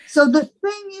So the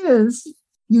thing is,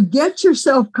 you get your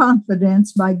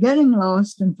self-confidence by getting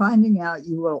lost and finding out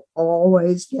you will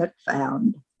always get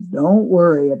found. Don't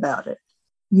worry about it.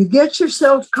 You get your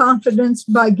self-confidence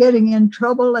by getting in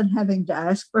trouble and having to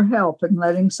ask for help and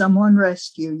letting someone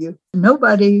rescue you.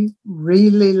 Nobody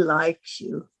really likes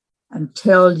you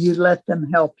until you let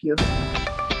them help you.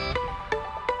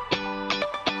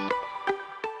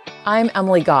 I'm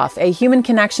Emily Goff, a human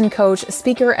connection coach,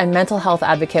 speaker, and mental health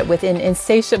advocate with an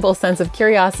insatiable sense of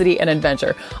curiosity and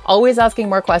adventure, always asking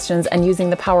more questions and using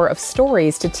the power of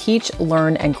stories to teach,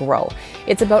 learn, and grow.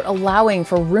 It's about allowing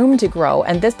for room to grow,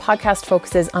 and this podcast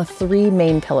focuses on three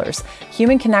main pillars: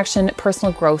 human connection,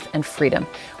 personal growth, and freedom.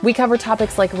 We cover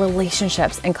topics like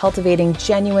relationships and cultivating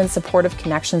genuine supportive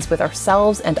connections with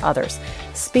ourselves and others,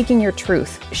 speaking your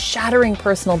truth, shattering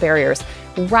personal barriers,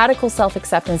 radical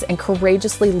self-acceptance, and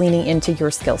courageously leaning into your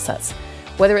skill sets.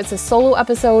 Whether it's a solo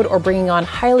episode or bringing on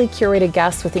highly curated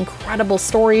guests with incredible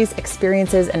stories,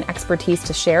 experiences, and expertise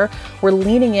to share, we're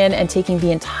leaning in and taking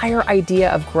the entire idea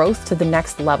of growth to the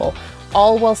next level,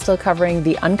 all while still covering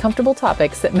the uncomfortable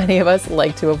topics that many of us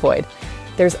like to avoid.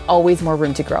 There's always more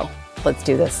room to grow. Let's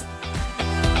do this.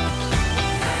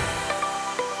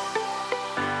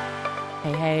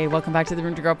 Hey, welcome back to the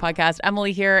Room to Grow podcast.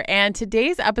 Emily here. And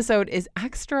today's episode is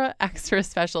extra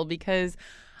special because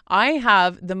I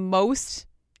have the most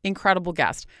incredible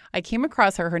guest. I came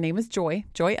across her. Her name is Joy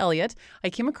Elliott. I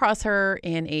came across her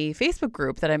in a Facebook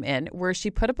group that I'm in where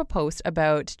she put up a post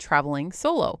about traveling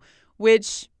solo,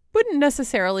 which wouldn't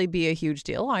necessarily be a huge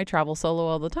deal. I travel solo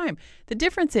all the time. The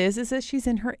difference is that she's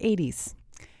in her 80s.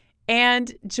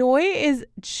 And Joy is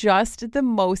just the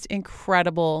most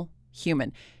incredible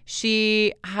human.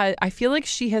 I feel like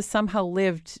she has somehow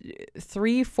lived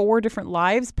 3-4 different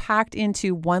lives packed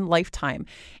into one lifetime.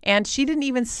 And she didn't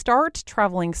even start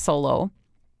traveling solo.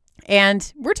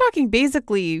 And we're talking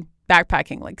basically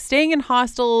backpacking, like staying in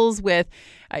hostels with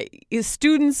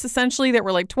students essentially that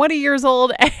were like 20 years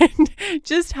old and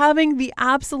just having the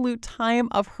absolute time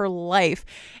of her life.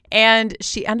 And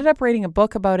she ended up writing a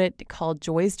book about it called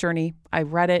Joy's Journey. I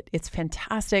read it. It's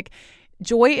fantastic.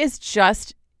 Joy is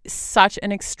just such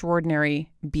an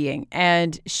extraordinary being,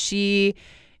 and she's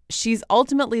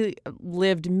ultimately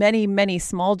lived many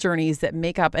small journeys that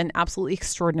make up an absolutely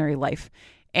extraordinary life.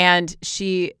 And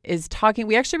she is talking,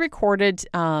 we actually recorded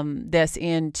this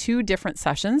in 2 different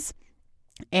sessions,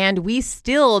 and we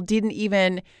still didn't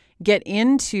even get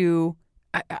into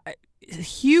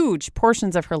huge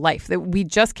portions of her life that we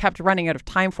just kept running out of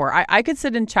time for. I could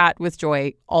sit and chat with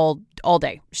Joy all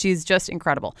day. She's just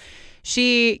incredible.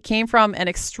 She came from an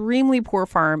extremely poor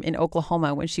farm in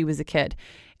Oklahoma when she was a kid.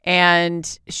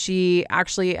 And she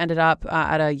actually ended up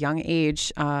at a young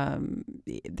age,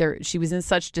 she was in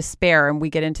such despair, and we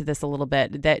get into this a little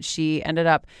bit, that she ended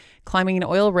up climbing an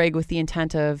oil rig with the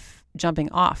intent of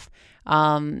jumping off.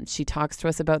 She talks to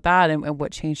us about that and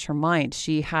what changed her mind.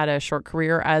 She had a short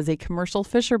career as a commercial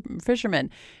fisherman.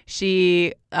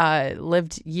 She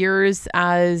lived years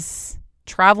as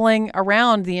traveling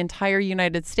around the entire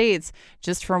United States,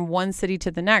 just from one city to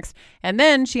the next. And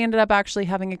then she ended up actually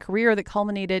having a career that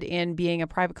culminated in being a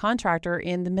private contractor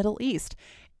in the Middle East.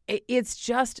 It's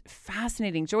just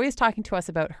fascinating. Joy is talking to us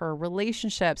about her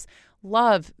relationships,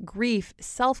 love, grief,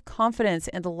 self-confidence,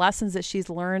 and the lessons that she's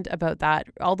learned about that,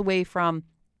 all the way from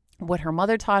what her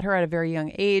mother taught her at a very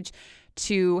young age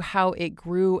to how it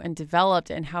grew and developed,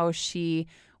 and how she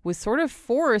was sort of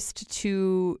forced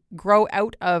to grow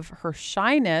out of her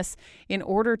shyness in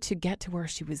order to get to where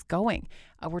she was going.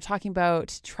 We're talking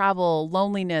about travel,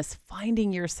 loneliness,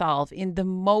 finding yourself in the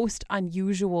most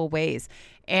unusual ways.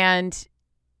 And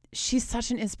she's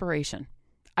such an inspiration.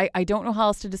 I don't know how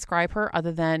else to describe her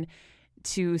other than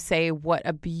to say what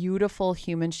a beautiful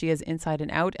human she is inside and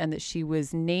out, and that she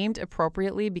was named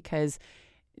appropriately because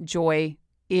Joy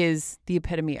is the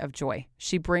epitome of joy.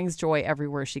 She brings joy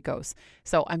everywhere she goes.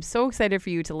 So I'm so excited for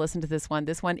you to listen to this one.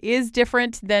 This one is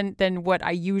different than what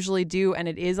I usually do, and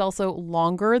it is also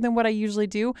longer than what I usually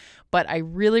do, but I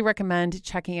really recommend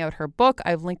checking out her book.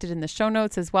 I've linked it in the show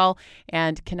notes as well,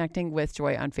 and connecting with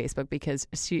Joy on Facebook, because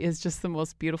she is just the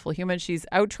most beautiful human. She's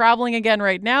out traveling again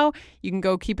right now. You can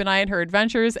go keep an eye on her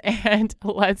adventures, and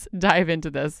let's dive into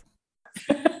this.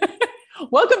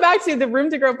 Welcome back to the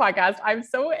Room to Grow podcast. I'm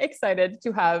so excited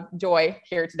to have Joy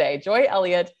here today. Joy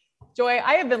Elliott. Joy,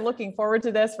 I have been looking forward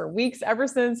to this for weeks, ever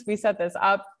since we set this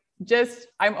up.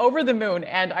 I'm over the moon.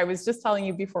 And I was just telling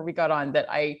you before we got on that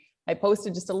I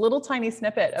posted just a little tiny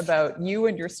snippet about you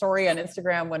and your story on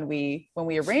Instagram when we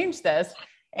arranged this.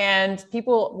 And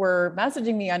people were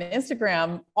messaging me on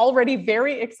Instagram already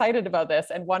very excited about this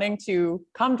and wanting to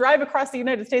come drive across the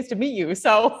United States to meet you.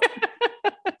 So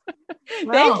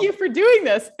Thank you for doing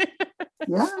this.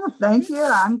 Yeah, thank you.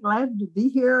 I'm glad to be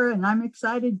here, and I'm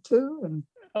excited too. And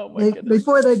Oh my goodness.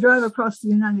 before they drive across the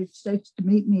United States to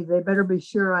meet me, they better be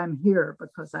sure I'm here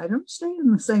because I don't stay in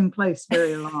the same place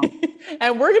very long.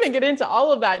 And we're going to get into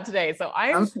all of that today. So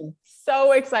I'm Okay.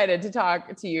 so excited to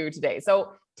talk to you today.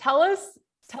 So tell us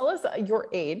your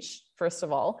age, first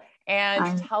of all,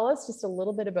 and tell us just a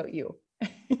little bit about you.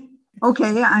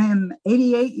 Okay, I am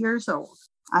 88 years old.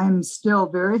 I'm still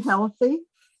very healthy.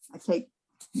 I take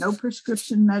no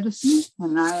prescription medicine,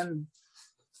 and I am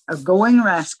a going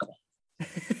rascal.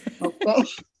 Okay.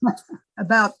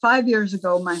 About 5 years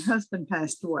ago, my husband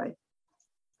passed away,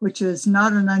 which is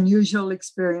not an unusual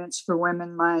experience for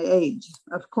women my age.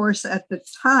 Of course, at the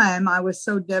time, I was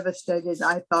so devastated,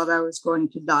 I thought I was going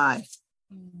to die.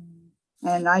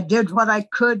 And I did what I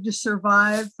could to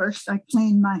survive. First, I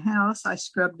cleaned my house. I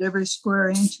scrubbed every square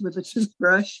inch with a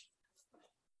toothbrush.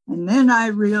 And then I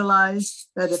realized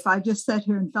that if I just sat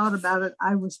here and thought about it,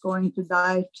 I was going to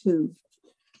die too.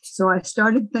 So I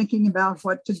started thinking about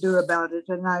what to do about it.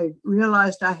 And I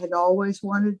realized I had always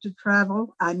wanted to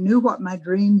travel. I knew what my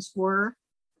dreams were,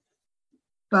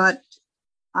 but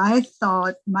I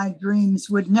thought my dreams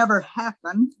would never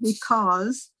happen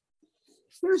because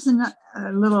here's a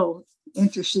little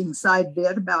interesting side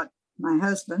bit about my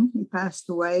husband. He passed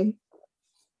away.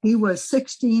 He was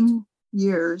 16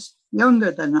 years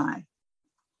younger than I.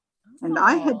 And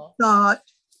I had thought,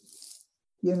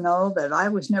 that I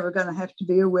was never going to have to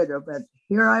be a widow, but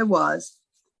here I was.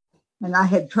 And I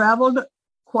had traveled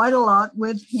quite a lot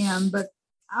with him, but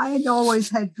I had always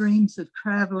had dreams of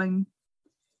traveling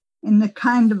in the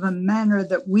kind of a manner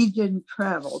that we didn't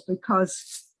travel,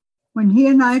 because when he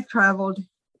and I traveled,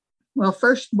 well,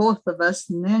 first both of us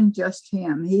and then just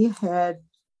him, he had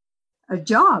a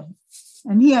job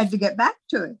and he had to get back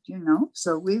to it,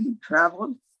 So we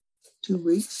traveled 2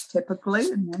 weeks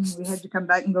typically, and then we had to come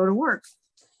back and go to work.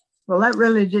 Well, that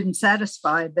really didn't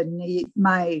satisfy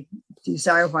my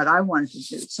desire, what I wanted to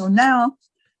do. So now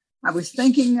I was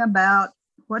thinking about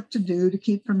what to do to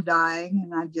keep from dying.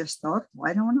 And I just thought,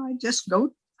 why don't I just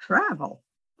go travel?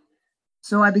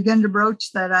 So I began to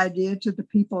broach that idea to the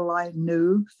people I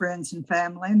knew, friends and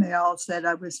family, and they all said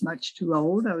I was much too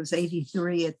old. I was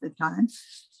 83 at the time.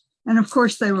 And of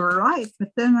course they were right.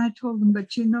 But then I told them, but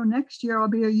next year I'll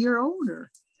be a year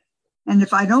older. And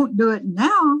if I don't do it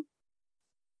now,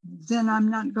 then I'm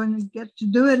not going to get to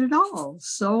do it at all.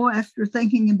 So after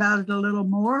thinking about it a little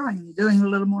more and doing a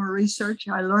little more research,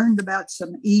 I learned about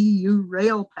some EU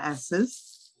rail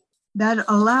passes that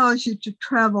allows you to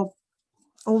travel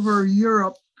over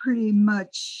Europe pretty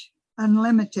much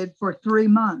unlimited for 3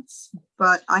 months.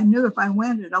 But I knew if I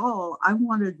went at all, I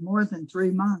wanted more than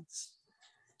 3 months.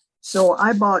 So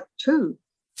I bought 2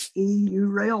 EU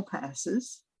rail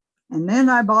passes. And then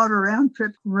I bought a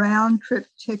round trip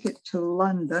ticket to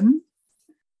London.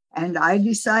 And I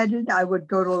decided I would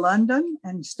go to London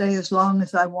and stay as long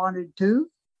as I wanted to.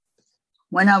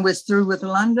 When I was through with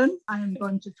London, I am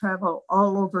going to travel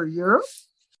all over Europe,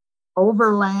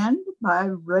 overland by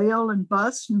rail and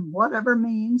bus and whatever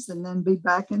means, and then be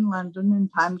back in London in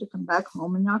time to come back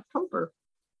home in October.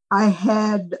 I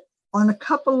had, on a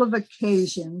couple of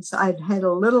occasions, I'd had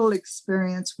a little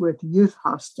experience with youth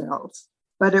hostels.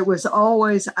 But it was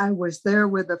always, I was there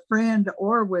with a friend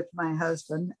or with my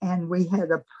husband, and we had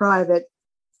a private,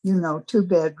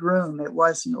 2-bed room. It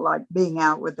wasn't like being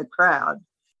out with the crowd.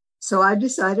 So I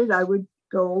decided I would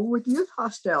go with youth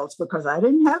hostels because I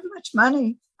didn't have much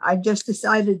money. I just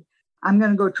decided I'm going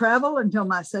to go travel until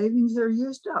my savings are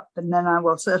used up, and then I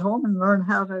will sit home and learn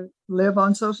how to live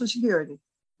on Social Security.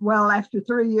 Well, after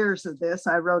 3 years of this,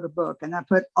 I wrote a book and I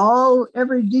put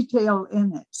every detail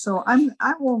in it. So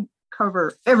I won't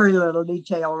cover every little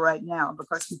detail right now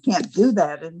because we can't do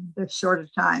that in this short a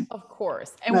time. Of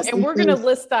course. And we're going to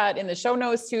list that in the show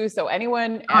notes too. So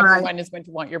everyone is going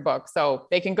to want your book. So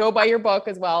they can go buy your book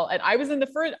as well. And I was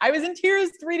in tears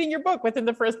reading your book within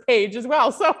the first page as well.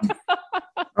 So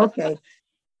okay.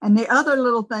 And the other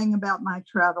little thing about my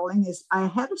traveling is I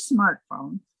had a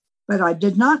smartphone, but I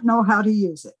did not know how to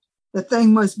use it. The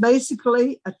thing was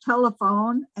basically a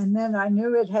telephone, and then I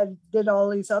knew it did all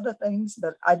these other things,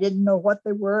 but I didn't know what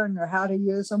they were or how to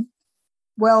use them.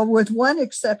 Well, with one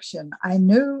exception, I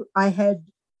knew I had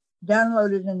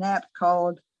downloaded an app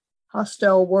called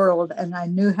Hostel World, and I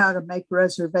knew how to make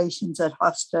reservations at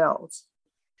hostels.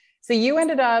 So you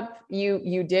ended up,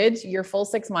 you did your full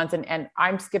 6 months, and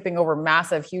I'm skipping over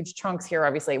massive, huge chunks here,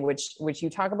 obviously, which you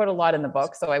talk about a lot in the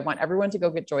book. So I want everyone to go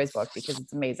get Joy's book because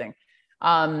it's amazing.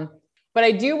 But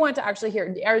I do want to actually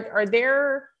hear, are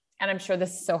there, and I'm sure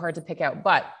this is so hard to pick out,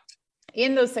 but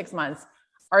in those 6 months,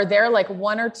 are there like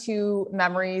one or two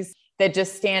memories that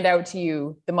just stand out to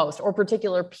you the most, or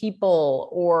particular people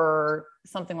or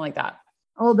something like that?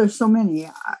 Oh, there's so many.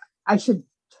 I should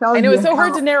tell you. I know it's so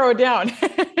hard to narrow it down.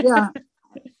 Yeah.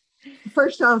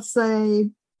 First, I'll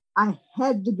say I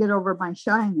had to get over my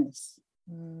shyness.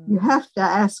 You have to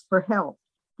ask for help.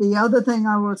 The other thing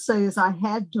I will say is I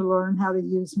had to learn how to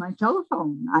use my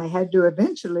telephone. I had to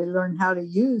eventually learn how to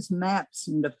use maps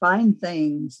and to find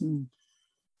things. And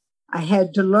I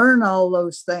had to learn all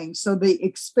those things. So the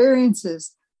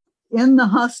experiences in the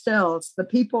hostels, the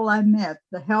people I met,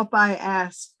 the help I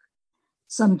asked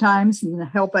sometimes, and the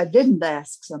help I didn't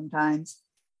ask sometimes,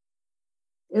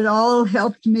 it all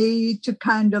helped me to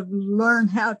kind of learn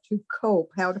how to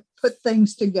cope, how to put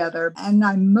things together. And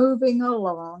I'm moving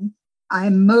along. I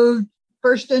moved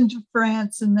first into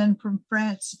France, and then from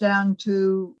France down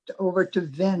to over to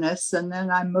Venice. And then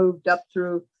I moved up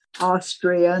through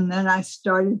Austria, and then I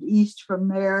started east from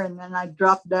there. And then I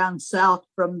dropped down south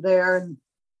from there.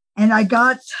 And I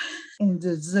got into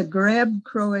Zagreb,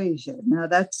 Croatia. Now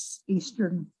that's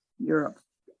Eastern Europe.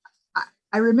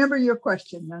 I remember your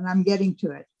question, and I'm getting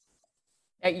to it.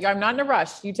 I'm not in a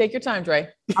rush. You take your time, Dre.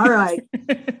 All right.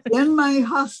 In my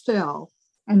hostel,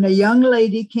 and a young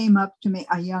lady came up to me,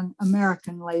 a young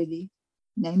American lady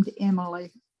named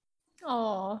Emily.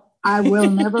 Oh, I will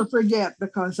never forget,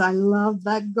 because I love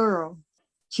that girl.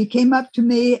 She came up to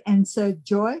me and said,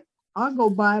 "Joy, I'll go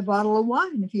buy a bottle of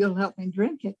wine if you'll help me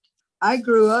drink it." I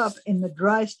grew up in the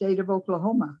dry state of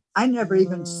Oklahoma. I never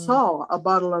even saw a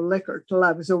bottle of liquor till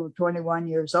I was over 21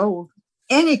 years old,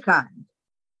 any kind.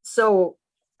 So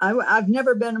I've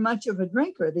never been much of a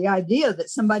drinker. The idea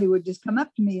that somebody would just come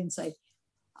up to me and say,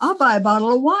 "I'll buy a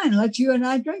bottle of wine, let you and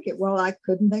I drink it." Well, I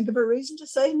couldn't think of a reason to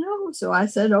say no. So I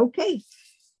said, okay.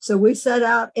 So we sat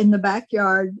out in the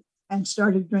backyard and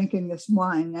started drinking this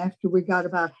wine. After we got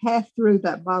about half through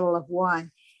that bottle of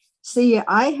wine, see,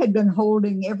 I had been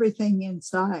holding everything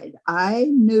inside. I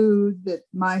knew that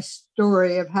my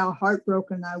story of how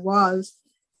heartbroken I was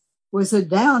a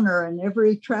downer, and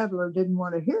every traveler didn't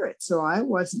want to hear it. So I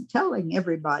wasn't telling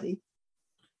everybody.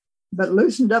 But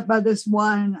loosened up by this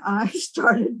wine, I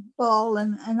started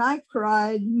bawling, and I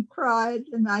cried and cried.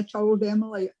 And I told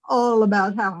Emily all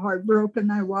about how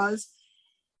heartbroken I was.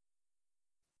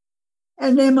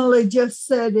 And Emily just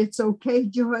said, "It's okay,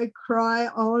 Joy, cry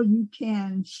all you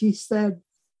can." She said,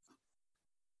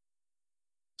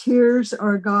 "Tears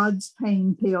are God's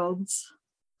pain pills."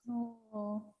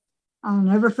 Oh. I'll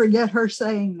never forget her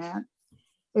saying that.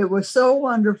 It was so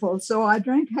wonderful. So I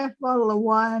drank half a bottle of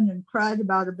wine and cried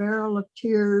about a barrel of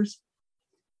tears.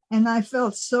 And I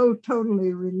felt so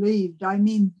totally relieved. I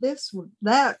mean,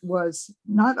 that was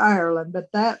not Ireland,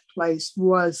 but that place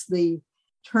was the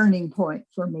turning point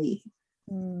for me.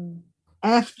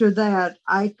 After that,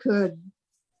 I could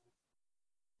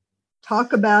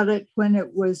talk about it when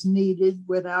it was needed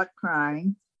without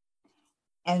crying.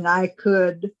 And I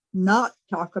could not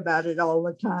talk about it all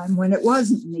the time when it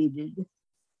wasn't needed,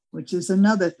 which is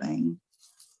another thing.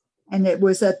 And it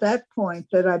was at that point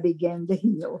that I began to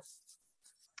heal.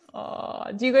 Oh,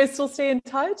 do you guys still stay in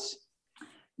touch?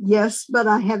 Yes, but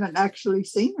I haven't actually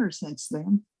seen her since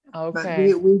then.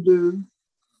 Okay. But we do,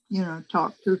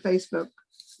 talk through Facebook.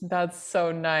 That's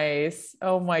so nice.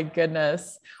 Oh my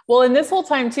goodness. Well, in this whole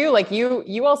time too, like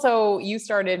you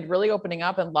started really opening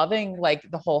up and loving like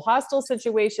the whole hostel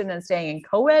situation and staying in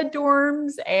co-ed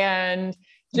dorms and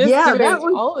just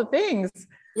doing all the things.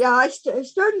 Yeah, I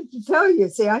started to tell you,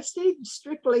 see, I stayed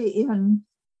strictly in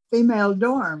female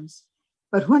dorms,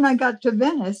 but when I got to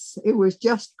Venice, it was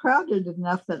just crowded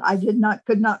enough that I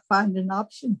could not find an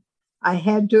option. I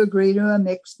had to agree to a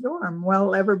mixed dorm.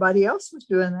 Well, everybody else was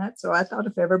doing that. So I thought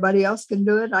if everybody else can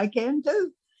do it, I can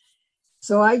too.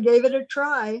 So I gave it a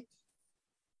try.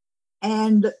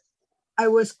 And I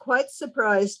was quite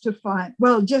surprised to find,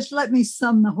 well, just let me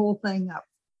sum the whole thing up.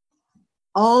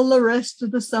 All the rest of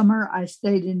the summer, I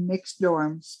stayed in mixed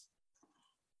dorms.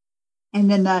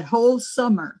 And in that whole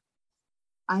summer,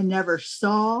 I never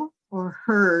saw or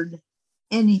heard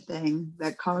anything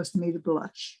that caused me to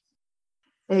blush.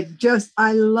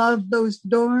 I love those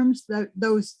dorms,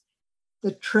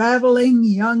 the traveling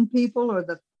young people are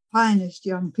the finest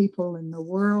young people in the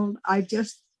world.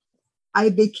 I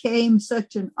became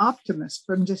such an optimist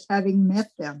from just having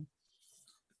met them.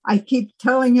 I keep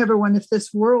telling everyone, if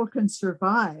this world can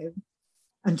survive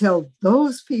until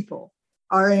those people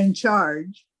are in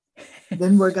charge,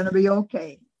 then we're going to be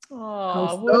okay.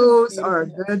 Because those are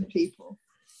good people.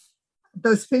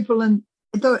 Those people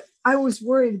I was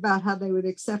worried about how they would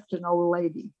accept an old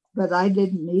lady, but I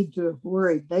didn't need to have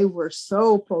worried. They were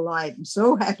so polite and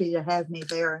so happy to have me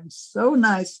there and so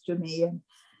nice to me. And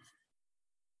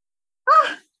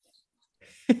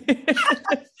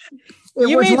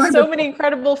You made wonderful. so many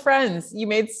incredible friends.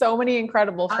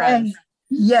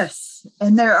 Yes.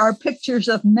 And there are pictures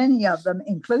of many of them,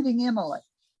 including Emily,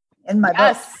 in my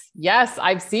book. Yes.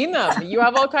 I've seen them. You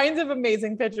have all kinds of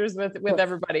amazing pictures with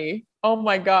everybody. Oh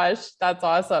my gosh. That's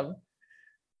awesome.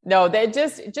 No, they're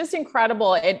just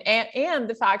incredible. And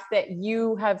the fact that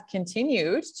you have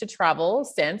continued to travel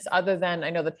since, other than,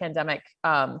 I know the pandemic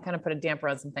kind of put a damper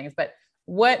on some things, but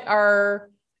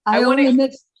I only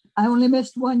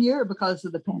missed 1 year because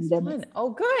of the pandemic.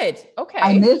 Oh, good. Okay.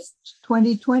 I missed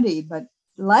 2020, but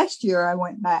last year I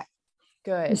went back.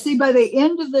 Good. You see, by the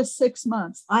end of the 6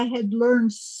 months, I had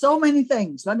learned so many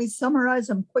things. Let me summarize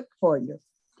them quick for you.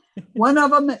 One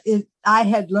of them I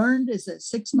had learned is that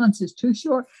 6 months is too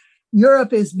short.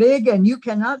 Europe is big and you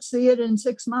cannot see it in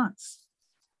 6 months.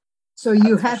 So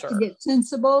you have to get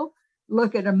sensible,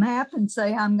 look at a map and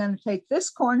say, I'm going to take this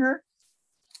corner.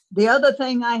 The other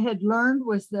thing I had learned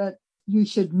was that you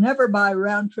should never buy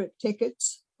round trip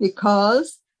tickets,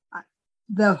 because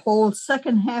the whole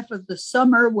second half of the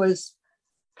summer was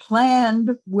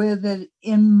planned with it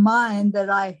in mind that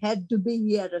I had to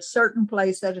be at a certain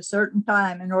place at a certain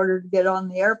time in order to get on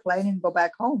the airplane and go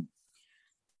back home.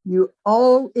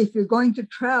 If you're going to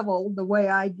travel the way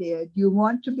I did, you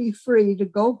want to be free to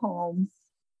go home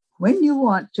when you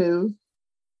want to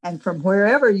and from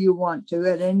wherever you want to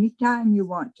at any time you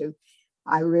want to.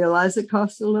 I realize it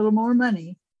costs a little more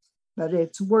money, but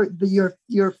it's worth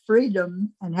your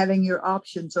freedom, and having your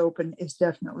options open is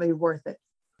definitely worth it.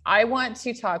 I want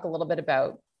to talk a little bit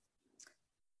about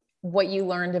what you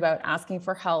learned about asking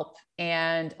for help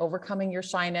and overcoming your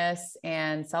shyness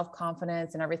and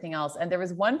self-confidence and everything else. And there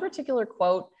was one particular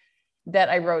quote that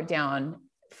I wrote down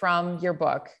from your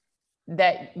book,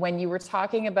 that when you were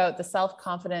talking about the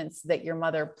self-confidence that your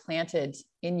mother planted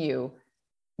in you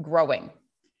growing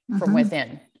from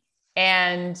within.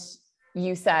 And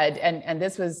you said, and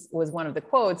this was one of the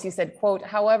quotes, you said, quote,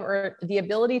 however, the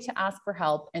ability to ask for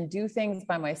help and do things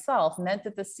by myself meant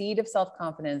that the seed of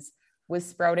self-confidence was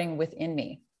sprouting within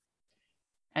me,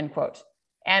 end quote.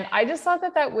 And I just thought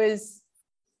that was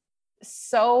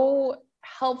so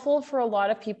helpful for a lot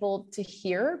of people to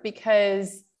hear,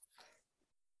 because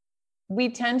we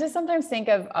tend to sometimes think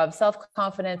of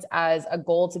self-confidence as a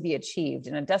goal to be achieved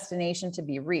and a destination to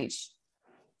be reached,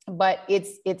 but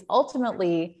it's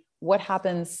ultimately what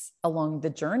happens along the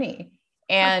journey.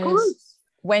 And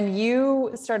when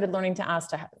you started learning to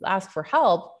ask for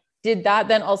help, did that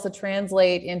then also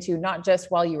translate into not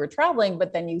just while you were traveling,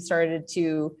 but then you started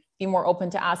to be more open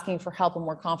to asking for help and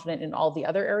more confident in all the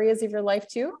other areas of your life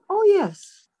too? Oh,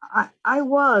 yes. I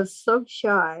was so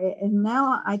shy. And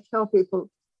now I tell people,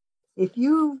 if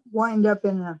you wind up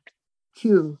in a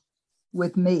queue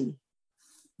with me,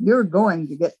 you're going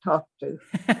to get talked to.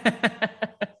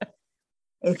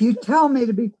 If you tell me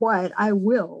to be quiet, I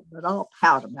will, but I'll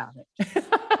pout about it.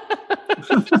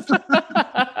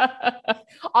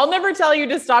 I'll never tell you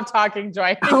to stop talking,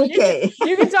 Joy. Okay.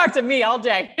 You can talk to me all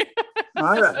day.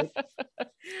 All right.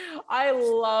 I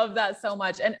love that so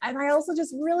much. And I also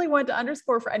just really want to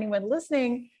underscore for anyone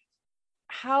listening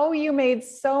how you made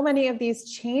so many of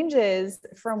these changes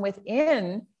from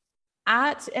within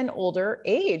at an older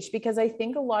age, because I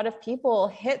think a lot of people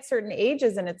hit certain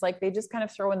ages and it's like they just kind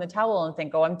of throw in the towel and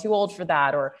think, oh, I'm too old for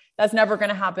that, or that's never going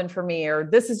to happen for me, or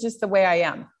this is just the way I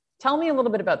am. Tell me a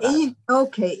little bit about that.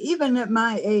 Okay. Even at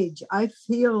my age, I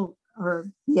feel, or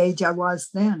the age I was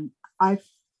then, I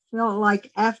felt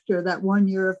like after that 1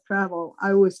 year of travel,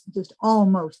 I was just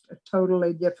almost a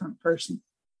totally different person.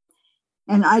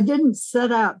 And I didn't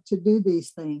set out to do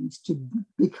these things to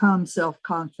become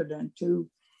self-confident,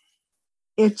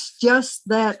 it's just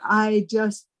that I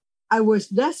was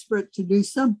desperate to do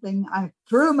something. I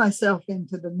threw myself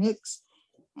into the mix,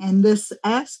 and this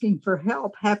asking for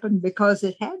help happened because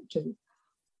it had to.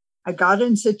 I got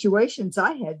in situations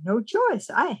I had no choice.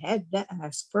 I had to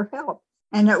ask for help.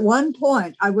 And at one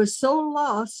point, I was so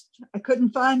lost, I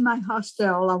couldn't find my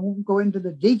hostel. I won't go into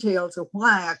the details of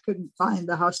why I couldn't find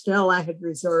the hostel I had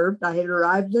reserved. I had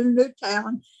arrived in a new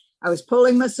town. I was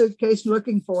pulling my suitcase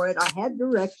looking for it. I had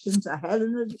directions. I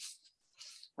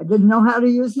didn't know how to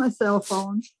use my cell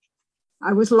phone.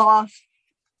 I was lost.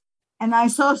 And I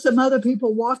saw some other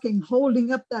people walking,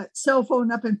 holding up that cell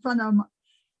phone up in front of them,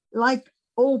 like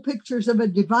old pictures of a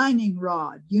divining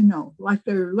rod, like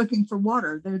they're looking for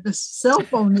water. The cell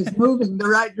phone is moving the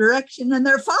right direction and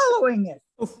they're following it.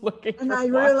 And I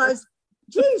realized,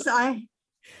 geez, I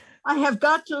have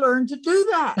got to learn to do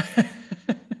that.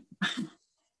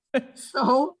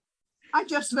 So I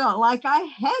just felt like I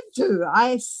had to.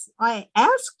 I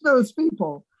asked those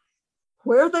people,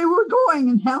 where they were going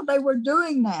and how they were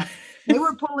doing that. They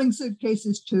were pulling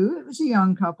suitcases too. It was a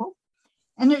young couple.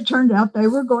 And it turned out they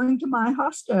were going to my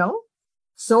hostel.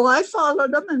 So I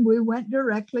followed them and we went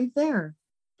directly there.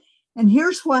 And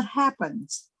here's what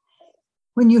happens.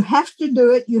 When you have to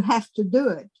do it, you have to do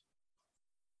it.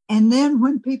 And then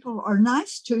when people are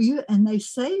nice to you and they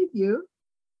save you,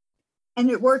 and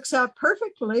it works out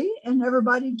perfectly, and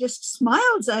everybody just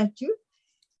smiles at you,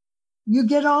 you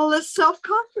get all this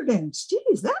self-confidence.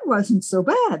 Geez, that wasn't so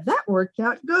bad. That worked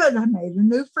out good. I made a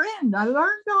new friend. I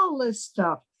learned all this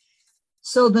stuff.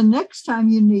 So the next time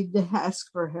you need to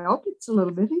ask for help, it's a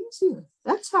little bit easier.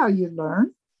 That's how you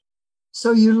learn.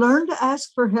 So you learn to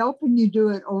ask for help, and you do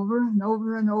it over and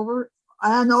over and over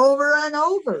and over and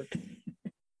over.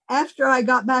 After I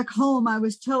got back home, I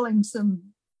was telling some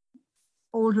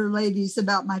older ladies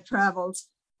about my travels.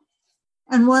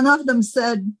 And one of them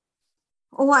said,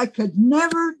 "Oh, I could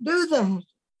never do that.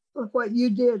 But what you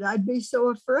did, I'd be so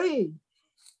afraid."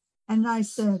 And I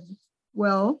said,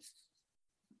 "Well,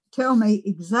 tell me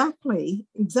exactly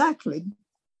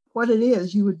what it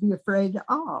is you would be afraid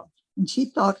of." And she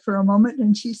thought for a moment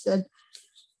and she said,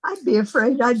 "I'd be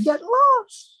afraid I'd get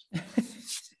lost."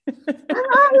 And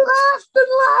I laughed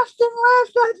and laughed and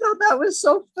laughed. I thought that was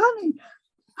so funny.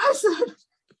 I said,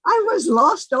 "I was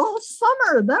lost all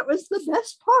summer. That was the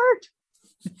best part."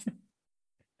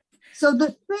 So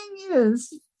the thing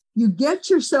is, you get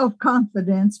your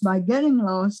self-confidence by getting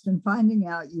lost and finding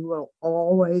out you will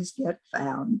always get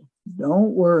found.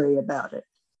 Don't worry about it.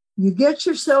 You get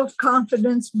your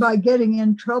self-confidence by getting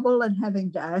in trouble and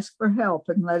having to ask for help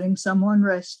and letting someone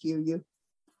rescue you.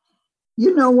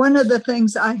 You know, one of the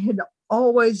things I had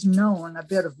always known, a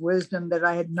bit of wisdom that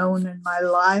I had known in my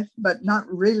life, but not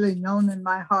really known in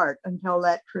my heart until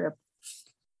that trip,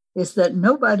 is that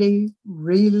nobody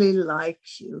really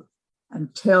likes you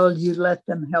until you let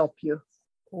them help you.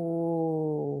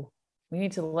 Oh, we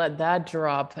need to let that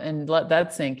drop and let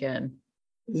that sink in.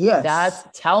 Yes.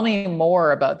 Tell me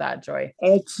more about that, Joy.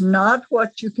 It's not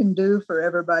what you can do for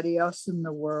everybody else in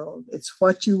the world. It's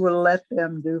what you will let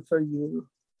them do for you.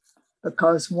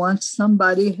 Because once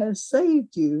somebody has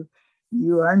saved you,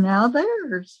 you are now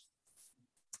theirs.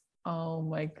 Oh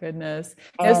my goodness.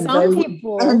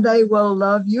 And they will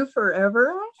love you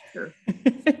forever after.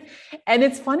 And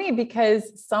it's funny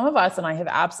because some of us, and I have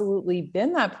absolutely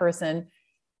been that person,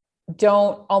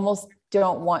 don't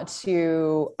want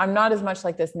to, I'm not as much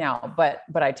like this now, but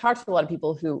I talk to a lot of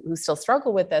people who still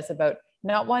struggle with this, about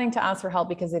not wanting to ask for help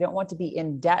because they don't want to be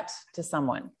in debt to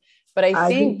someone. But I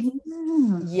think,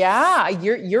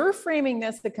 you're framing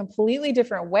this a completely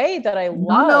different way that I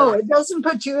love. No, it doesn't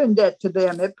put you in debt to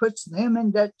them. It puts them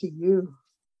in debt to you.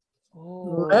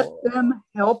 Oh. Let them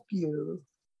help you.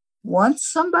 Once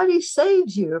somebody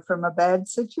saves you from a bad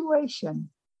situation,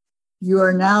 you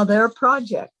are now their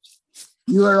project.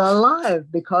 You are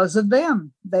alive because of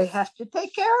them. They have to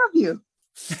take care of you.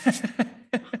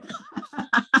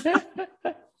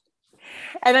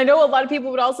 And I know a lot of people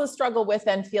would also struggle with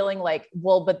and feeling like,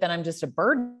 well, but then I'm just a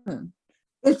burden.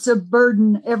 It's a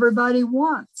burden everybody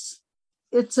wants.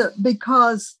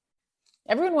 Because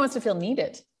everyone wants to feel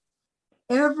needed.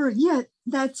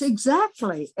 That's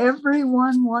exactly.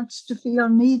 Everyone wants to feel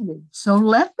needed. So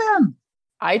let them.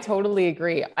 I totally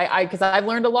agree. Because I've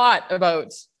learned a lot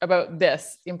about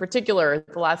this in particular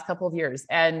the last couple of years.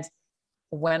 And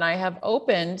when I have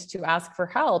opened to ask for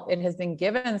help, it has been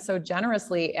given so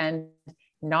generously and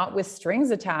not with strings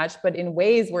attached, but in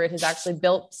ways where it has actually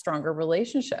built stronger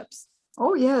relationships.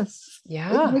 Oh, yes.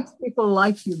 Yeah. It makes people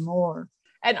like you more.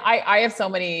 And I have so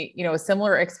many,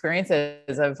 similar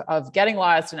experiences of getting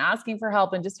lost and asking for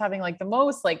help and just having like the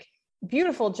most like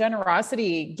beautiful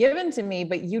generosity given to me,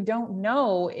 but you don't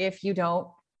know if you don't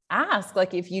ask,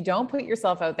 like if you don't put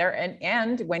yourself out there,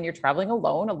 and when you're traveling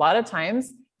alone, a lot of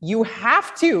times you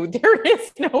have to, there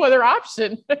is no other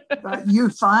option. But you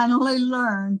finally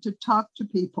learn to talk to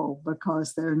people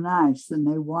because they're nice and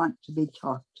they want to be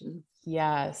talked to.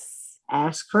 Yes.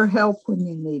 Ask for help when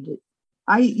you need it.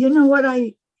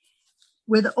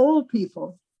 With old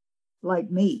people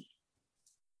like me,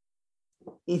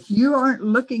 if you aren't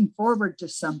looking forward to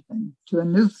something, to a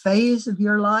new phase of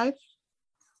your life,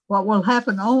 what will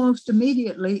happen almost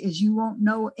immediately is you won't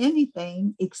know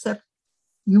anything except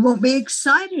you won't be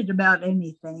excited about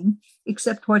anything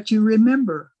except what you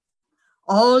remember.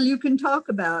 All you can talk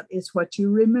about is what you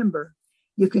remember.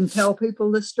 You can tell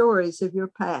people the stories of your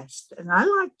past. And I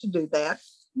like to do that.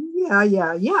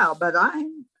 Yeah. But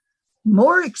I'm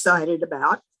more excited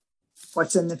about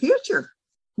what's in the future.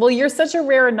 Well, you're such a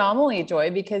rare anomaly, Joy,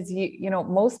 because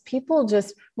most people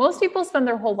spend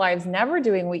their whole lives never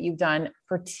doing what you've done,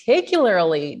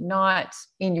 particularly not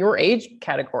in your age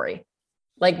category.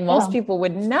 Like most people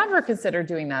would never consider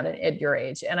doing that at your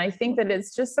age. And I think that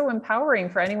it's just so empowering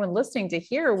for anyone listening to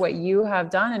hear what you have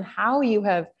done and how you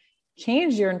have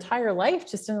changed your entire life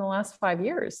just in the last 5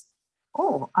 years.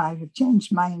 Oh, I have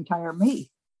changed my entire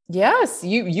me. Yes,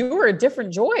 you were a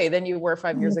different Joy than you were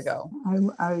 5 years ago.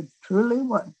 I truly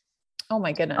was. Oh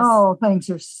my goodness. Oh, things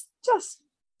are just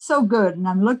so good. And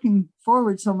I'm looking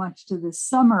forward so much to this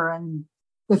summer and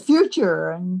the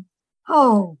future. And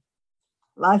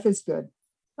life is good.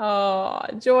 Oh,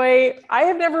 Joy, I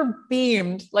have never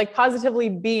beamed, like positively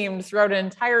beamed throughout an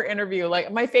entire interview.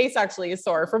 Like my face actually is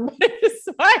sore from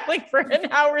smiling for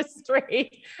an hour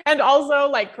straight and also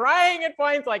like crying at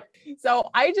points.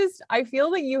 So I feel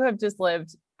that you have just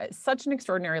lived such an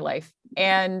extraordinary life.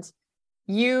 And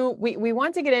we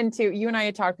want to get into, you and I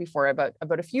had talked before about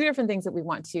a few different things that we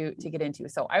want to get into.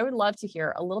 So I would love to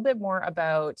hear a little bit more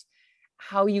about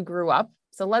how you grew up.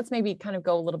 So let's maybe kind of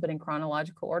go a little bit in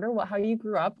chronological order. How you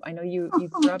grew up. I know you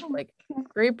grew up like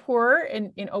very poor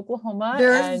in Oklahoma.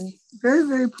 Very,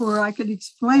 very poor. I could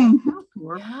explain how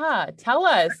poor. Yeah, tell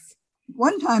us.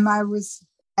 One time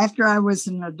after I was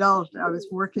an adult, I was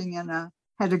working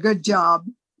had a good job,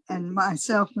 and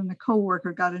myself and the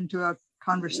coworker got into a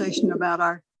conversation about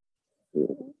our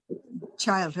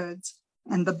childhoods.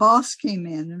 And the boss came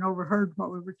in and overheard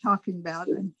what we were talking about.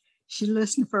 And she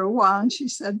listened for a while and she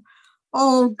said,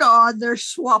 "Oh God, they're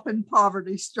swapping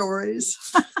poverty stories."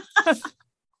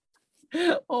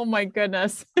 Oh my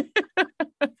goodness.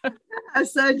 I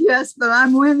said, "Yes, but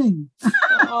I'm winning."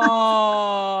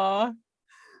 Oh.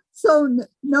 So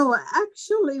no,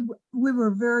 actually we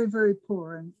were very, very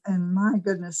poor. And my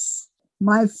goodness,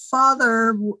 my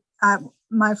father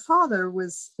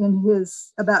was in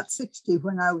his about 60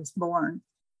 when I was born.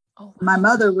 Oh, wow. My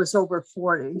mother was over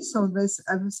 40. So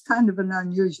I was kind of an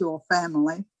unusual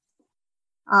family.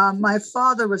 My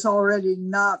father was already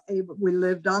not able. We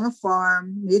lived on a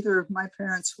farm. Neither of my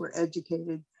parents were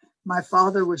educated. My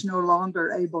father was no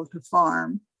longer able to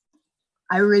farm.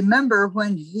 I remember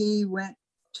when he went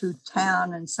to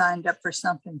town and signed up for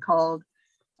something called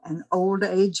an old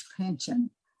age pension.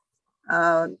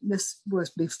 This was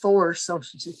before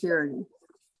Social Security,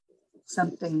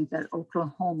 something that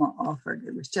Oklahoma offered.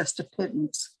 It was just a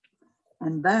pittance.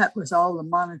 And that was all the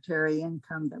monetary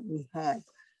income that we had.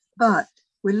 But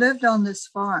we lived on this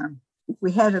farm.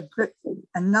 We had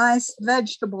a nice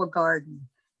vegetable garden.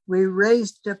 We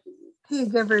raised a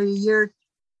pig every year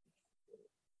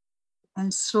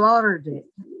and slaughtered it.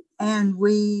 And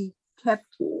we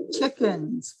kept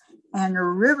chickens, and a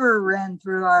river ran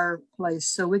through our place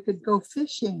so we could go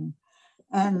fishing.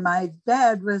 And my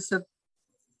dad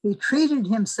he treated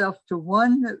himself to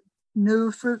one new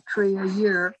fruit tree a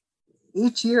year.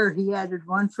 Each year he added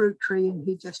one fruit tree, and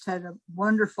he just had a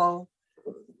wonderful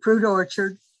fruit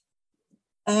orchard.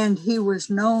 And he was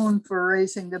known for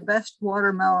raising the best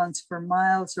watermelons for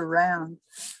miles around.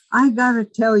 I got to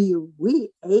tell you,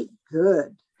 we ate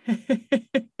good.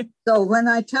 So when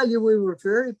I tell you we were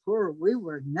very poor, we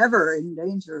were never in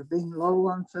danger of being low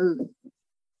on food.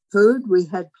 Food we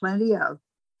had plenty of.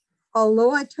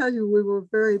 Although I tell you we were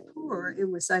very poor, it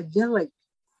was idyllic.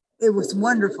 It was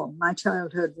wonderful. My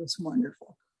childhood was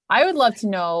wonderful. I would love to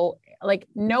know, like,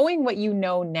 knowing what you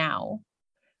know now,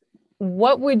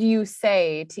 what would you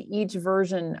say to each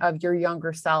version of your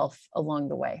younger self along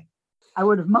the way? I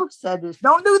would have most said is,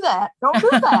 "Don't do that. Don't do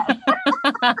that."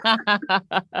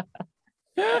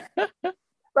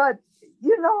 But,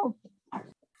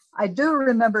 I do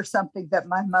remember something that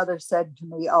my mother said to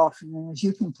me often. And as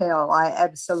you can tell, I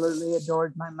absolutely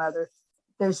adored my mother.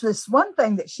 There's this one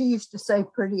thing that she used to say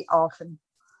pretty often.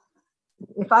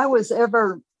 If I was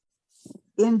ever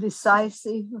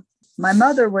indecisive, my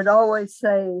mother would always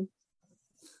say,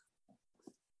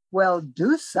 "Well,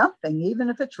 do something, even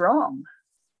if it's wrong."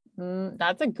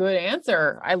 That's a good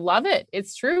answer. I love it.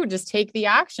 It's true. Just take the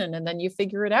action and then you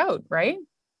figure it out, right?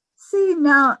 See,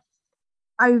 now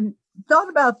I thought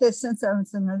about this since I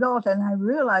was an adult, and I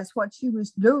realized what she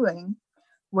was doing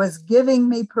was giving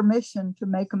me permission to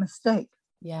make a mistake.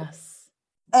 Yes.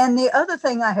 And the other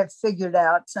thing I have figured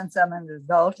out since I'm an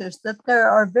adult is that there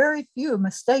are very few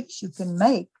mistakes you can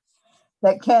make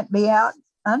that can't be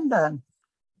undone.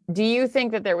 Do you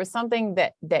think that there was something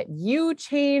that you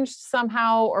changed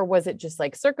somehow, or was it just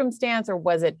like circumstance, or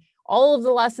was it all of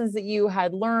the lessons that you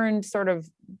had learned, sort of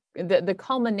the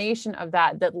culmination of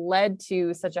that led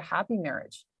to such a happy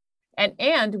marriage?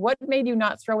 And what made you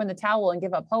not throw in the towel and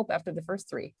give up hope after the first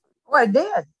 3? Well, I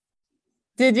did.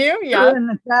 Did you? Threw Yeah. in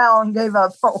the towel and gave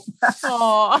up hope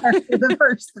Oh. after the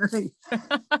first three.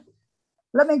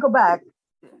 Let me go back.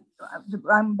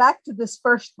 I'm back to this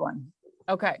first one.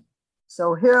 Okay.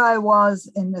 So here I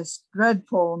was in this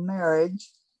dreadful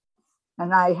marriage,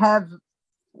 and I have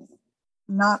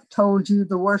not told you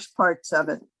the worst parts of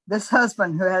it. This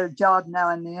husband, who had a job now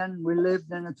and then, we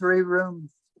lived in a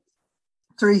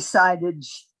three-sided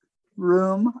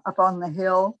room up on the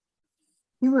hill.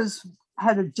 He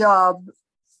had a job,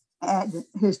 and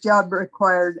his job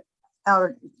required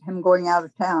him going out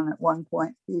of town at one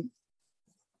point.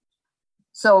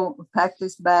 So packed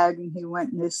his bag, and he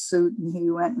went in his suit, and he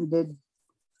went and did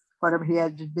whatever he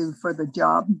had to do for the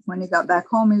job. When he got back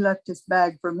home, he left his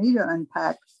bag for me to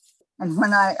unpack. And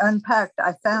when I unpacked,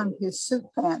 I found his suit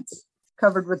pants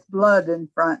covered with blood in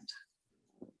front,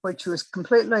 which was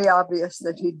completely obvious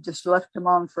that he'd just left them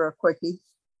on for a quickie.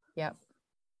 Yep.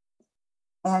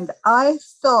 And I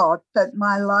thought that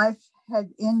my life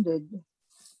had ended.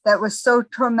 That was so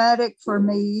traumatic for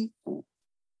me.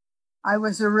 I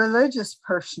was a religious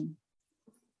person.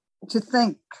 To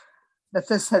think that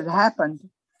this had happened,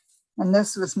 and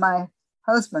this was my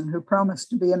husband who promised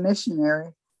to be a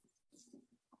missionary.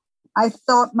 I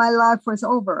thought my life was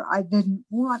over. I didn't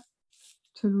want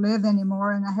to live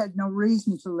anymore, and I had no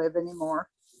reason to live anymore.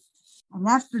 And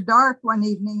after dark one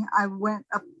evening, I went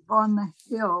up on the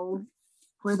hill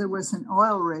where there was an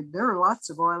oil rig. There are lots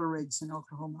of oil rigs in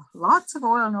Oklahoma. Lots of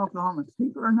oil in Oklahoma.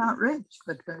 People are not rich,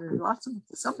 but there's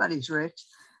somebody's rich.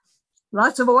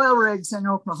 Lots of oil rigs in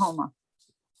Oklahoma.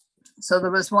 So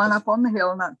there was one up on the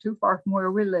hill, not too far from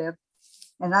where we live.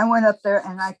 And I went up there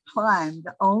and I climbed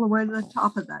all the way to the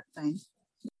top of that thing.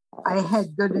 I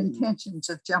had good intentions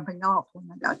of jumping off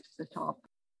when I got to the top,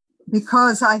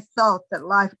 because I thought that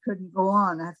life couldn't go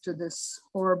on after this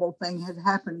horrible thing had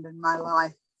happened in my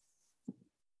life.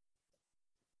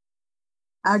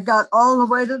 I got all the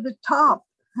way to the top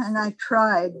and I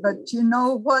tried, but you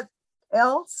know what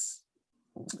else?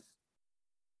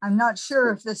 I'm not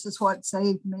sure if this is what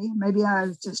saved me. Maybe I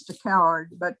was just a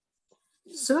coward, but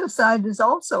suicide is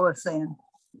also a sin.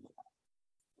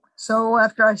 So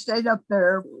after I stayed up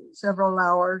there several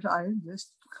hours, I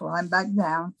just climbed back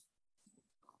down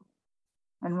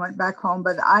and went back home.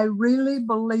 But I really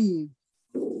believed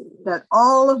that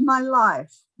all of my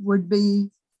life would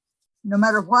be, no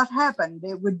matter what happened,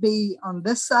 it would be on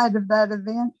this side of that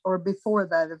event or before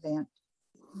that event.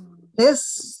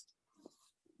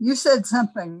 You said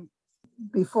something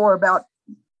before about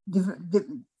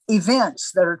the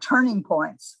events that are turning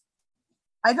points.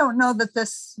 I don't know that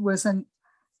this was a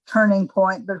turning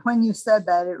point, but when you said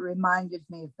that, it reminded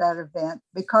me of that event,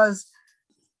 because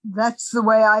that's the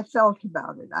way I felt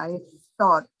about it. I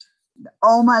thought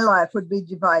all my life would be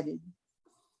divided.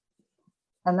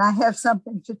 And I have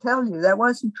something to tell you. That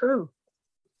wasn't true.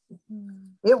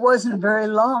 It wasn't very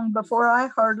long before I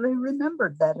hardly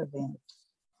remembered that event.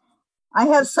 I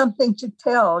have something to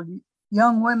tell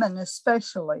young women,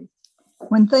 especially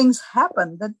when things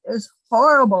happen that is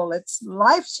horrible. It's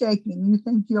life-shaking. You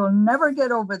think you'll never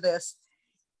get over this.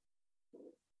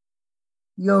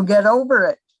 You'll get over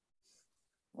it.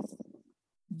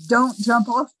 Don't jump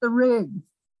off the rig.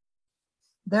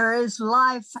 There is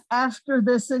life after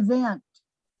this event.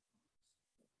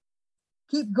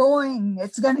 Keep going.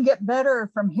 It's going to get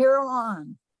better from here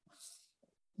on.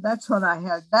 That's what I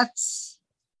had. That's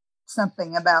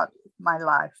something about my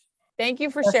life. Thank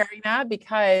you for sharing that,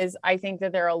 because I think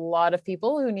that there are a lot of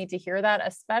people who need to hear that,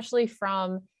 especially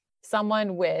from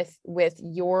someone with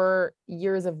your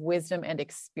years of wisdom and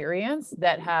experience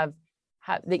that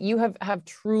you have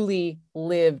truly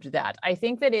lived that. I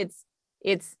think that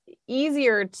it's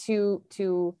easier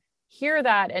to hear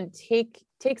that and take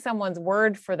someone's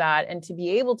word for that, and to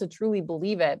be able to truly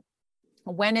believe it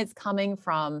when it's coming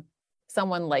from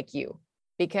someone like you,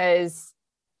 because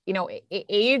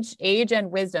age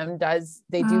and wisdom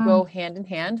do go hand in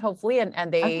hand, hopefully,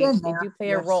 and they do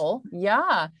play a role.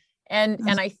 Yeah.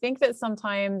 And I think that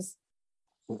sometimes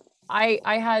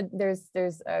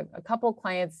there's a couple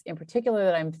clients in particular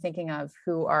that I'm thinking of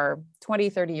who are 20,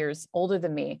 30 years older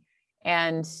than me.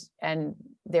 And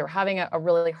they're having a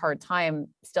really hard time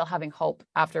still having hope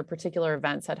after particular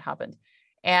events had happened.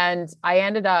 And I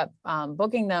ended up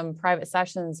booking them private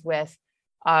sessions with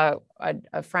a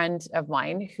friend of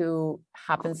mine who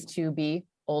happens to be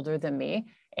older than me.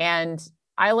 And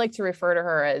I like to refer to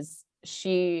her as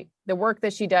the work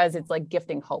that she does, it's like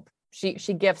gifting hope. She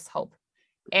gifts hope.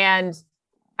 And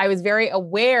I was very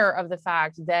aware of the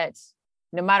fact that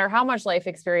no matter how much life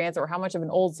experience or how much of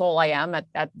an old soul I am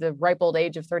at the ripe old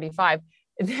age of 35,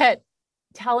 that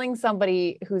telling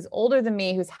somebody who's older than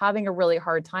me, who's having a really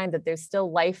hard time, that there's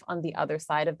still life on the other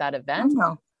side of that event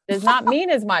does not mean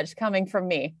as much coming from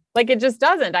me. Like, it just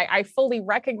doesn't. I fully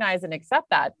recognize and accept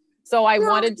that. So I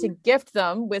wanted to gift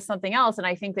them with something else. And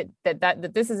I think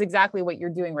that this is exactly what you're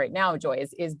doing right now, Joy,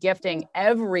 is gifting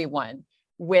everyone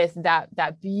with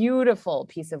that beautiful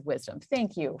piece of wisdom.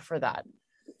 Thank you for that.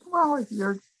 Well,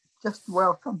 you're just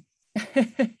welcome.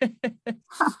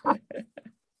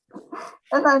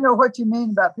 And I know what you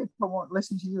mean about people won't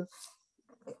listen to you.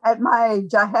 At my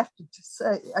age, I have to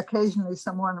say, occasionally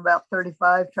someone about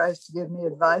 35 tries to give me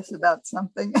advice about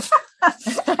something.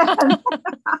 And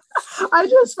I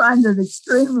just find it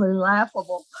extremely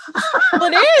laughable.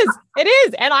 Well, it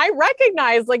is. And I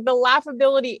recognize like the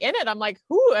laughability in it. I'm like,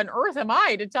 who on earth am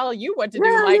I to tell you what to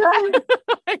do? Like,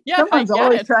 yeah, someone's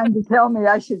always trying to tell me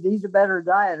I should eat a better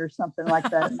diet or something like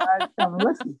that. And I tell them,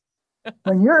 listen,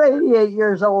 when you're 88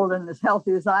 years old and as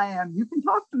healthy as I am, you can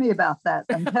talk to me about that.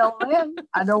 Until then,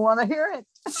 I don't want to hear it.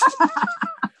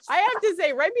 I have to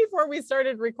say, right before we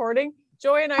started recording,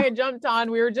 Joy and I had jumped on.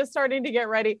 We were just starting to get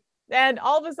ready. And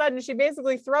all of a sudden, she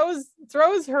basically throws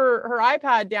her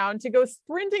iPad down to go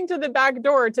sprinting to the back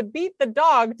door to beat the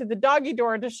dog to the doggy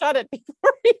door to shut it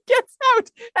before he gets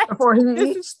out. Before he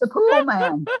eats the pool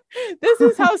man. This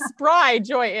is how spry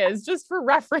Joy is, just for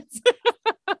reference.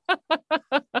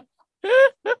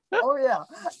 Oh, yeah.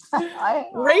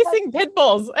 Racing pit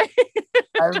bulls. I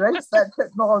raced that pit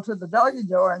bull to the doggy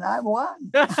door and I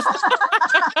won.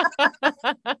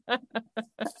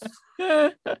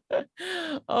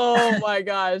 Oh my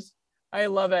gosh. I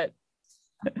love it.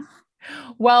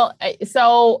 Well,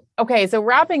 so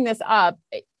wrapping this up,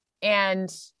 and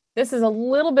this is a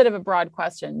little bit of a broad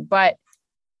question, but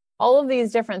all of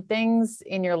these different things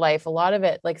in your life, a lot of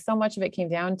it, like so much of it came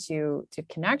down to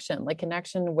connection, like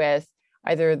connection with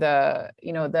either the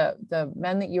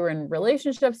men that you were in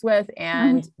relationships with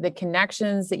and the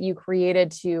connections that you created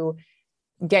to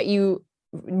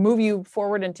move you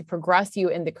forward and to progress you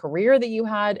in the career that you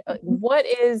had. What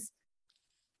is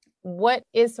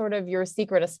sort of your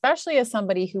secret, especially as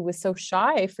somebody who was so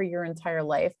shy for your entire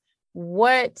life?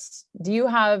 What do you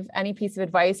have any piece of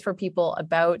advice for people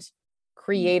about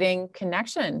creating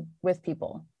connection with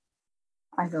people?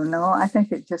 I don't know. I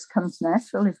think it just comes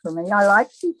naturally for me. I like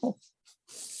people.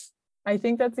 I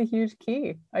think that's a huge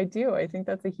key. I do. I think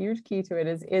that's a huge key to it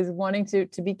is wanting to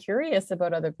be curious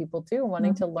about other people too,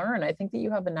 wanting to learn. I think that you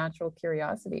have a natural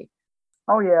curiosity.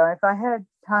 Oh yeah. If I had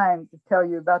time to tell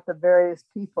you about the various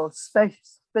people,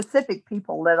 specific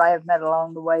people that I have met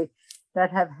along the way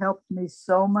that have helped me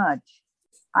so much,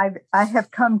 I have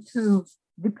come to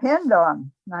depend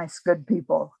on nice, good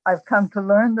people. I've come to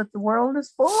learn that the world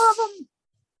is full of them.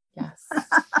 Yes.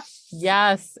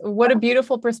 Yes. What a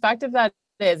beautiful perspective that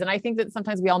is. And I think that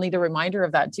sometimes we all need a reminder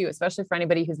of that too, especially for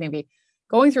anybody who's maybe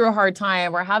going through a hard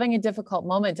time or having a difficult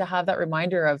moment. To have that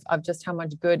reminder of just how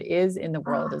much good is in the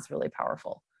world is really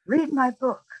powerful. Read my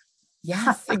book.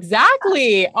 Yes,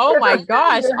 exactly. Oh my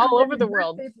gosh. All over the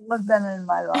world. People have been in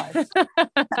my life.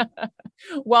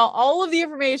 Well, all of the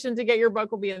information to get your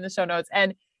book will be in the show notes.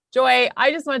 And Joy,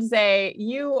 I just want to say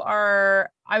you are,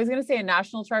 I was going to say a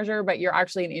national treasure, but you're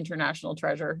actually an international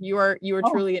treasure. You are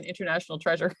truly an international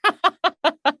treasure.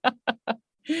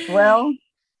 Well,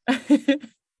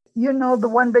 the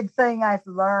one big thing I've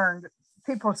learned,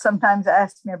 people sometimes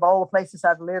ask me of all the places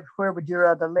I've lived, where would you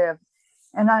rather live?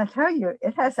 And I tell you,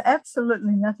 it has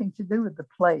absolutely nothing to do with the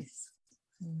place.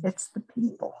 It's the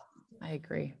people. I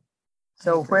agree.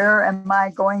 So where am I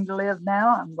going to live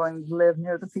now? I'm going to live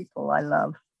near the people I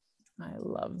love. I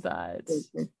love that.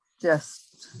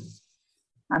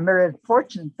 I'm very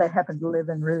fortunate they happen to live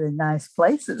in really nice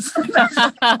places.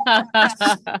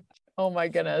 Oh my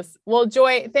goodness. Well,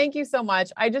 Joy, thank you so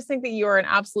much. I just think that you are an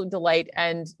absolute delight.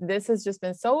 And this has just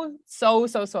been so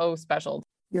special.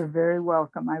 You're very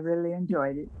welcome. I really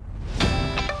enjoyed it.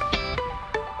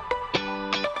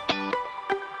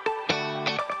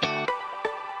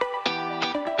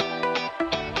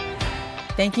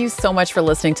 Thank you so much for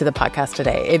listening to the podcast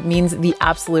today. It means the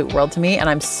absolute world to me, and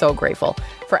I'm so grateful.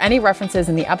 For any references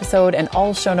in the episode and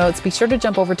all show notes, be sure to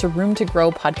jump over to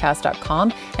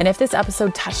roomtogrowpodcast.com. And if this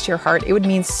episode touched your heart, it would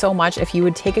mean so much if you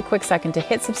would take a quick second to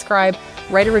hit subscribe,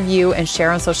 write a review, and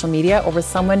share on social media or with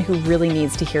someone who really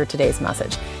needs to hear today's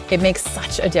message. It makes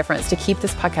such a difference to keep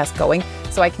this podcast going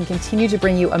so I can continue to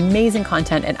bring you amazing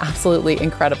content and absolutely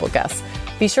incredible guests.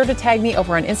 Be sure to tag me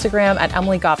over on Instagram at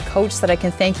Emily Goff Coach so that I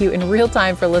can thank you in real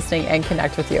time for listening and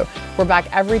connect with you. We're back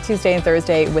every Tuesday and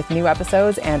Thursday with new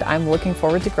episodes, and I'm looking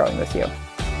forward to growing with you.